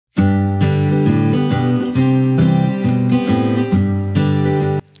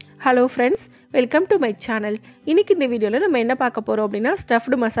Hello friends, welcome to my channel. இன்னைக்கு இந்த வீடியோல நம்ம என்ன பார்க்க போறோம் அப்படினா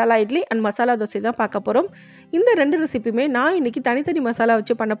stuffed masala idli and masala dosai தான் பார்க்க போறோம். இந்த ரெண்டு ரெசிபியுமே நான் இன்னைக்கு தனித்தனி மசாலா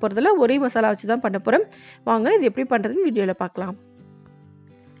வச்சு பண்ண போறதில்ல, ஒரே மசாலா வச்சு தான் பண்ண போறேன். வாங்க இது எப்படி பண்றதுன்னு வீடியோல பார்க்கலாம்.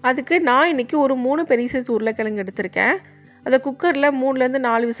 அதுக்கு நான் இன்னைக்கு ஒரு 3 பெரிய சைஸ் உருளைக்கிழங்கு எடுத்துர்க்கேன். அத குக்கர்ல 3 ல இருந்து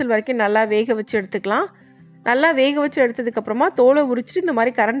 4 விசில் வரைக்கும் நல்லா வேக வச்சு எடுத்துக்கலாம். நல்லா வேக வச்சு எடுத்ததுக்கு அப்புறமா தோலை உரிச்சிட்டு இந்த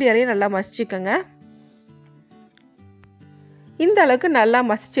மாதிரி கரண்டியாலே நல்லா மசிச்சுக்கங்க. இந்த அளவுக்கு நல்லா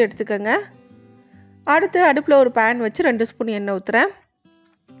மசிச்சு எடுத்துக்கங்க. அடுத்து அடுப்புல ஒரு pan வச்சு 2 ஸ்பூன் எண்ணெய் ஊத்துறேன்.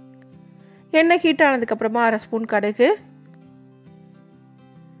 எண்ணெய் ஹீட் ஆனதுக்கு அப்புறமா 1/2 ஸ்பூன் கடுகு,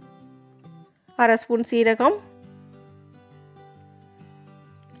 1/2 ஸ்பூன் சீரகம்,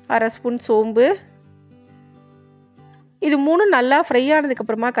 1/2 ஸ்பூன் சோம்பு. இது மூணு நல்லா ஃப்ரை ஆனதுக்கு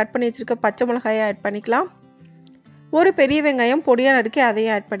அப்புறமா கட் பண்ணி வச்சிருக்க பச்சை மிளகாயை ஆட் பண்ணிக்கலாம். ஒரு பெரிய வெங்காயம் பொடியா நறுக்கி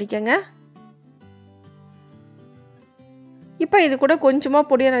அதையும் ஆட் பண்ணிக்கங்க. இப்போ இது கூட கொஞ்சமா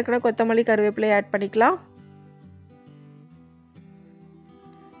பொடியா நறுக்கின கொத்தமல்லி கறிவேப்பிலை ஆட் பண்ணிக்கலாம்.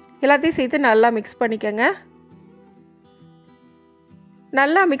 எல்லாத்தையும் சேர்த்து நல்லா மிக்ஸ் பண்ணிக்கங்க.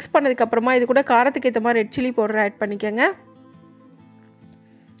 நல்லா மிக்ஸ் பண்ணதுக்கு அப்புறமா இது கூட காரத்துக்கு ஏத்த மாதிரி ரெட் சில்லி பவுடர் ஆட் பண்ணிக்கங்க.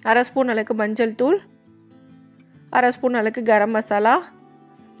 1/2 ஸ்பூன் அளவுக்கு மஞ்சள் தூள், 1/2 ஸ்பூன் அளவுக்கு கரம் மசாலா.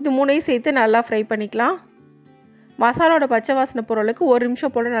 இது மூணையும் சேர்த்து நல்லா ஃப்ரை பண்ணிக்கலாம். மசாலாவோட பச்சை வாசனை போற அளவுக்கு 1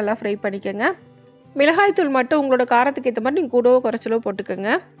 நிமிஷம் போல நல்லா ஃப்ரை பண்ணிக்கங்க. மிளகாய் தூள் மட்டும் உங்களோட காரத்துக்கு ஏத்த மாதிரி நீங்க கூடவோ குறைச்சலோ போட்டுக்கங்க.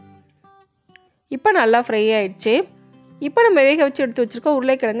 இப்போ நல்லா ஃப்ரை ஆயிடுச்சு. இப்போ நம்ம வேக வச்சு எடுத்து வச்சிருக்க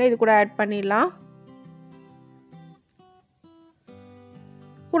உருளைக்கிழங்கு இது கூட ஆட் பண்ணிடலாம்.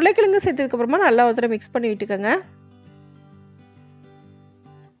 உருளைக்கிழங்கு சேர்த்ததுக்கு அப்புறமா நல்லா ஒரு தடவை மிக்ஸ் பண்ணி விட்டுக்கங்க.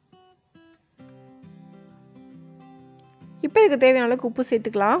 இப்போ இதுக்கு தேவையான அளவுக்கு உப்பு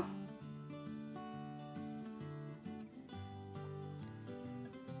சேர்த்துக்கலாம்.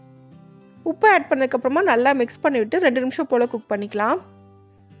 உப்பு ஆட் பண்ணதுக்கு அப்புறமா நல்லா மிக்ஸ் பண்ணி விட்டு 2 நிமிஷம் போல குக் பண்ணிக்கலாம்.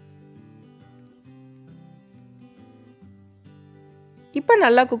 இப்போ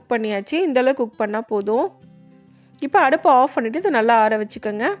நல்லா குக் பண்ணியாச்சு. இந்த அளவு குக் பண்ணா போதும். இப்போ அடுப்பை ஆஃப் பண்ணிட்டு இதை நல்லா ஆற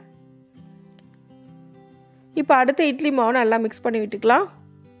வச்சுக்கோங்க. இப்போ அடுத்து இட்லி மாவு நல்லா மிக்ஸ் பண்ணி விட்டுக்கலாம்.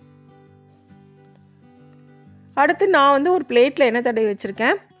 அடுத்து நான் ஒரு பிளேட்ல எண்ணெய் தடவி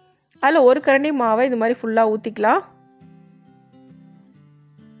வச்சிருக்கேன். அதில் ஒரு கரண்டி மாவை இது மாதிரி ஃபுல்லாக ஊற்றிக்கலாம்.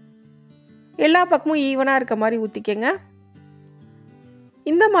 எல்லா பக்கமும் ஈவனாக இருக்க மாதிரி ஊற்றிக்கங்க.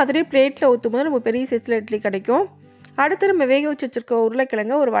 இந்த மாதிரி பிளேட்டில் ஊற்றும்போது நம்ம பெரிய சைஸில் இட்லி கிடைக்கும். அடுத்து நம்ம வேக வச்சு வச்சுருக்க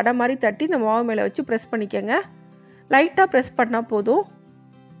உருளைக்கிழங்க ஒரு வடை மாதிரி தட்டி இந்த மாவு மேலே வச்சு ப்ரெஸ் பண்ணிக்கங்க. லைட்டாக ப்ரெஸ் பண்ணால் போதும்.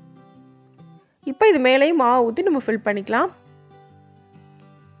 இப்போ இது மேலேயும் மாவு ஊற்றி நம்ம ஃபில் பண்ணிக்கலாம்.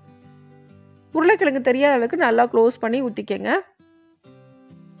 உருளைக்கிழங்கு தெரியாத அளவுக்கு நல்லா க்ளோஸ் பண்ணி ஊற்றிக்கங்க.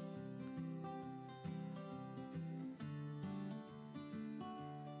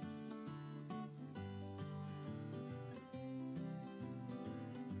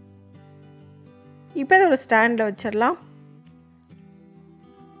 இப்போ இதை ஒரு ஸ்டாண்டில் வச்சிடலாம்.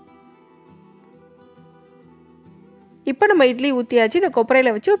 இப்போ நம்ம இட்லி ஊற்றியாச்சு. இந்த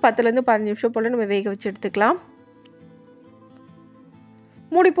கொப்பரையில் வச்சு ஒரு 10லேருந்து 15 நிமிஷம் போல் நம்ம வேக வச்சு எடுத்துக்கலாம்.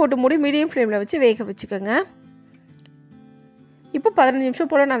 மூடி போட்டு மீடியம் ஃப்ளேமில் வச்சு வேக வச்சுக்கோங்க. இப்போ 15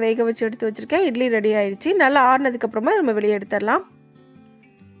 நிமிஷம் போல் நான் வேக வச்சு எடுத்து வச்சுருக்கேன். இட்லி ரெடி ஆயிடுச்சு. நல்லா ஆறுனதுக்கப்புறமா நம்ம வெளியே எடுத்துடலாம்.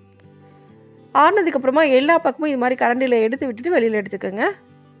 ஆறுனதுக்கப்புறமா எல்லா பக்கமும் இது மாதிரி கரண்டியில் எடுத்து விட்டுட்டு வெளியில் எடுத்துக்கோங்க.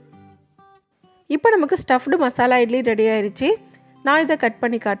 இப்போ நமக்கு ஸ்டஃப்டு மசாலா இட்லி ரெடி ஆயிடுச்சு. நான் இதை கட்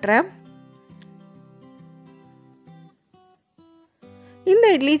பண்ணி காட்டுறேன். இந்த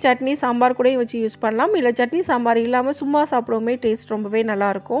இட்லி சட்னி சாம்பார் கூடயும் வச்சு யூஸ் பண்ணலாம். இல்லை சட்னி சாம்பார் இல்லாமல் சும்மா சாப்பிடவுமே டேஸ்ட் ரொம்பவே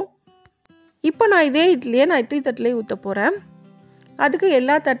நல்லாயிருக்கும். இப்போ நான் இதே இட்லியை இட்லி தட்டிலே ஊற்ற போகிறேன். அதுக்கு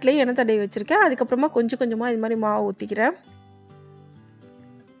எல்லா தட்டிலையும் எண்ணெய் தடவி வச்சுருக்கேன். அதுக்கப்புறமா கொஞ்சம் கொஞ்சமாக இது மாதிரி மாவு ஊற்றிக்கிறேன்.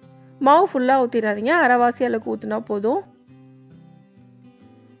 மாவு ஃபுல்லாக ஊற்றிடாதீங்க, அரைவாசி அளவுக்கு ஊற்றினா போதும்.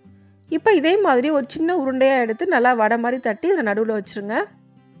 இப்போ இதே மாதிரி ஒரு சின்ன உருண்டையாக எடுத்து நல்லா வடை மாதிரி தட்டி இதில் நடுவில் வச்சுருங்க.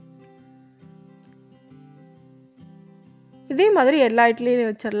 இதே மாதிரி எல்லா இட்லியும்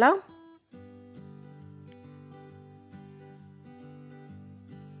வச்சிடலாம்.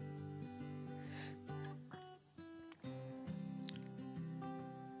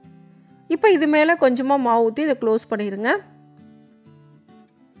 இப்போ இது மேலே கொஞ்சமாக மாவு ஊற்றி இதை க்ளோஸ் பண்ணிடுங்க.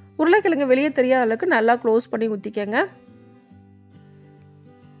 உருளைக்கிழங்கு வெளியே தெரியாத அளவுக்கு நல்லா க்ளோஸ் பண்ணி ஊற்றிக்கங்க.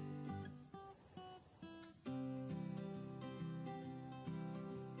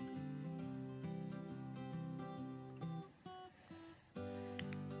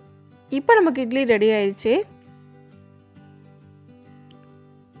 இப்போ நமக்கு இட்லி ரெடி ஆயிடுச்சு.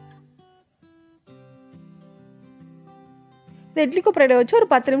 இந்த இட்லி கொப்பரையில் வச்சு ஒரு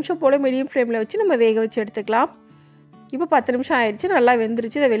 10 நிமிஷம் போல் மீடியம் ஃப்ளேமில் வச்சு நம்ம வேக வச்சு எடுத்துக்கலாம். இப்போ 10 நிமிஷம் ஆயிடுச்சு. நல்லா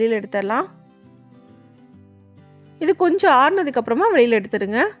வெந்துருச்சு. இதை வெளியில் எடுத்துடலாம். இது கொஞ்சம் ஆறுனதுக்கு அப்புறமா வெளியில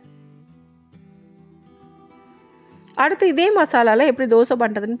எடுத்துடுங்க. அடுத்து இதே மசாலாவில் எப்படி தோசை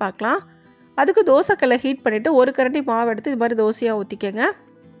பண்ணுறதுன்னு பார்க்கலாம். அதுக்கு தோசைக்கல்லை ஹீட் பண்ணிவிட்டு ஒரு கரண்டி மாவு எடுத்து இது மாதிரி தோசையாக ஊற்றிக்கங்க.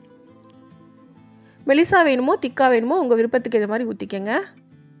 மெலிசா வேணுமோ திக்கா வேணுமோ உங்கள் விருப்பத்துக்கு இது மாதிரி ஊற்றிக்கங்க.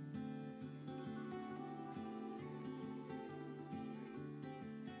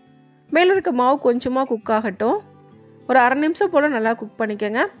 மேலே இருக்க மாவு கொஞ்சமாக குக் ஆகட்டும். ஒரு அரை நிமிஷம் போல் நல்லா குக்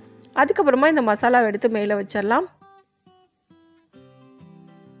பண்ணிக்கங்க. அதுக்கப்புறமா இந்த மசாலாவை எடுத்து மேலே வச்சிடலாம்.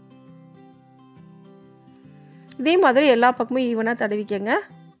 இதே மாதிரி எல்லா பக்கமும் ஈவனாக தடவிக்கங்க.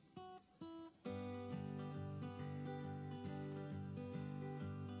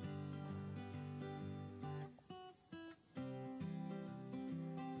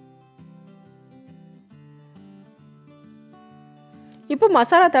 இப்போ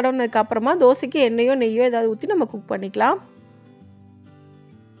மசாலா தடவினதுக்கு அப்புறமா தோசைக்கு எண்ணெயோ நெய்யோ ஏதாவது ஊற்றி நம்ம குக் பண்ணிக்கலாம்.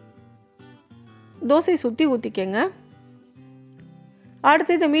 தோசையை சுற்றி ஊற்றிக்கங்க.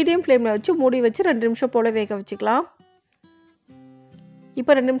 அடுத்து இதை மீடியம் ஃப்ளேமில் வச்சு மூடி வச்சு 2 நிமிஷம் போல் வேக வச்சுக்கலாம்.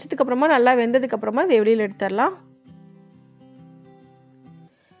 இப்போ 2 நிமிஷத்துக்கு அப்புறமா நல்லா வெந்ததுக்கப்புறமா இதை வெளியில் எடுத்துடலாம்.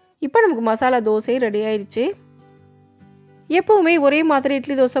 இப்போ நமக்கு மசாலா தோசை ரெடி ஆயிடுச்சு. எப்போவுமே ஒரே மாதிரி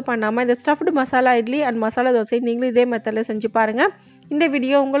இட்லி தோசை பண்ணாமல் இந்த ஸ்டஃப்டு மசாலா இட்லி அண்ட் மசாலா தோசை நீங்களும் இதே மெத்தடில் செஞ்சு பாருங்கள். இந்த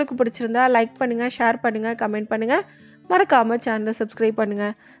வீடியோ உங்களுக்கு பிடிச்சிருந்தா லைக் பண்ணுங்கள், ஷேர் பண்ணுங்கள், கமெண்ட் பண்ணுங்கள். மறக்காமல் சேனலை சப்ஸ்கிரைப்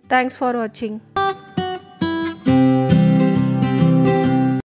பண்ணுங்கள். தேங்க்ஸ் ஃபார் வாட்சிங்.